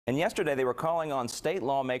And yesterday they were calling on state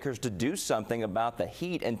lawmakers to do something about the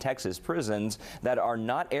heat in Texas prisons that are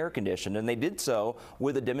not air conditioned, and they did so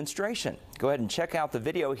with a demonstration. Go ahead and check out the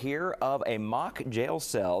video here of a mock jail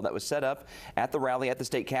cell that was set up at the rally at the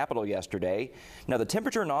state capitol yesterday. Now the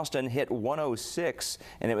temperature in Austin hit 106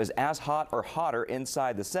 and it was as hot or hotter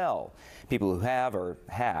inside the cell. People who have or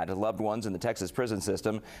had loved ones in the Texas prison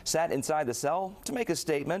system sat inside the cell to make a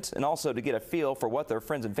statement and also to get a feel for what their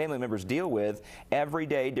friends and family members deal with every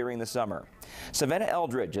day during the summer. Savannah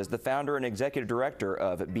Eldridge is the founder and executive director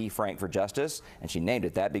of Be Frank for Justice, and she named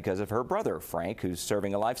it that because of her brother Frank, who's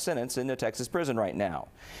serving a life sentence in a Texas prison right now.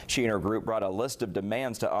 She and her group brought a list of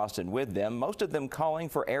demands to Austin with them, most of them calling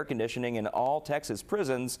for air conditioning in all Texas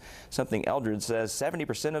prisons, something Eldridge says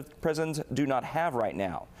 70% of prisons do not have right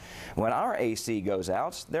now. When our AC goes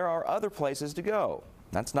out, there are other places to go.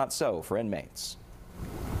 That's not so for inmates.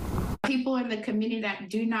 People in the community that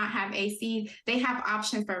do not have AC, they have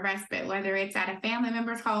options for respite, whether it's at a family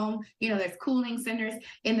member's home, there's cooling centers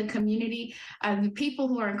in the community. The people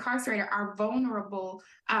who are incarcerated are vulnerable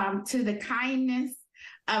to the kindness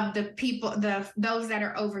of the people, those that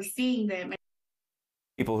are overseeing them.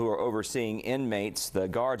 People who are overseeing inmates, the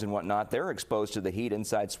guards and whatnot, they're exposed to the heat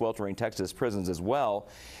inside sweltering Texas prisons as well.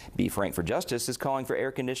 Be Frank for Justice is calling for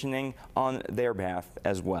air conditioning on their behalf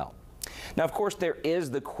as well. Now, of course, there is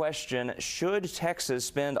the question, should Texas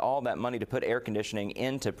spend all that money to put air conditioning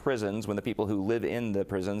into prisons when the people who live in the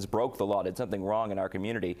prisons broke the law, did something wrong in our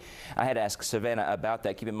community? I had asked Savannah about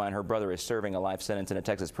that. Keep in mind, her brother is serving a life sentence in a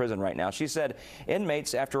Texas prison right now. She said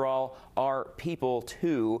inmates, after all, are people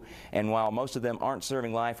too, and while most of them aren't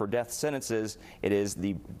serving life or death sentences, it is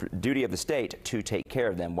the duty of the state to take care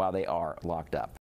of them while they are locked up.